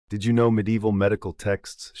Did you know medieval medical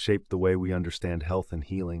texts shaped the way we understand health and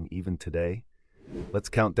healing even today? Let's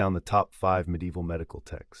count down the top 5 medieval medical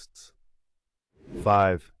texts.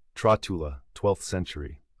 5. Trotula, 12th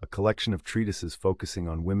century, a collection of treatises focusing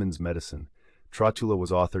on women's medicine. Trotula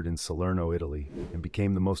was authored in Salerno, Italy, and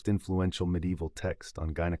became the most influential medieval text on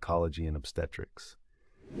gynecology and obstetrics.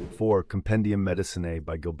 4. Compendium Medicinae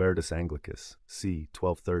by Gilbertus Anglicus, c.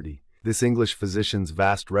 1230. This English physician's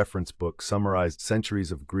vast reference book summarized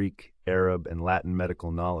centuries of Greek, Arab, and Latin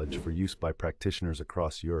medical knowledge for use by practitioners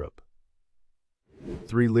across Europe.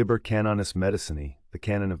 3. Liber Canonis Medicinae, the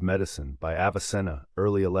Canon of Medicine, by Avicenna,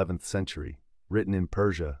 early 11th century. Written in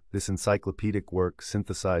Persia, this encyclopedic work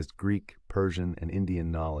synthesized Greek, Persian, and Indian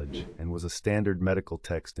knowledge, and was a standard medical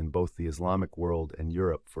text in both the Islamic world and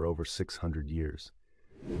Europe for over 600 years.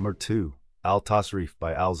 Number 2. Al-Tasrif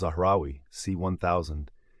by al-Zahrawi, c. 1000.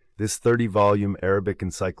 This 30-volume Arabic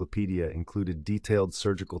encyclopedia included detailed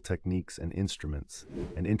surgical techniques and instruments,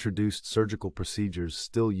 and introduced surgical procedures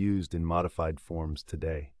still used in modified forms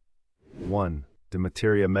today. 1. De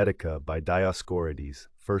Materia Medica by Dioscorides,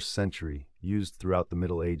 1st century, used throughout the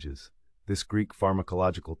Middle Ages. This Greek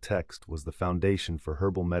pharmacological text was the foundation for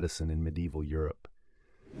herbal medicine in medieval Europe.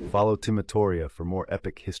 Follow Timetoria for more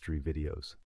epic history videos.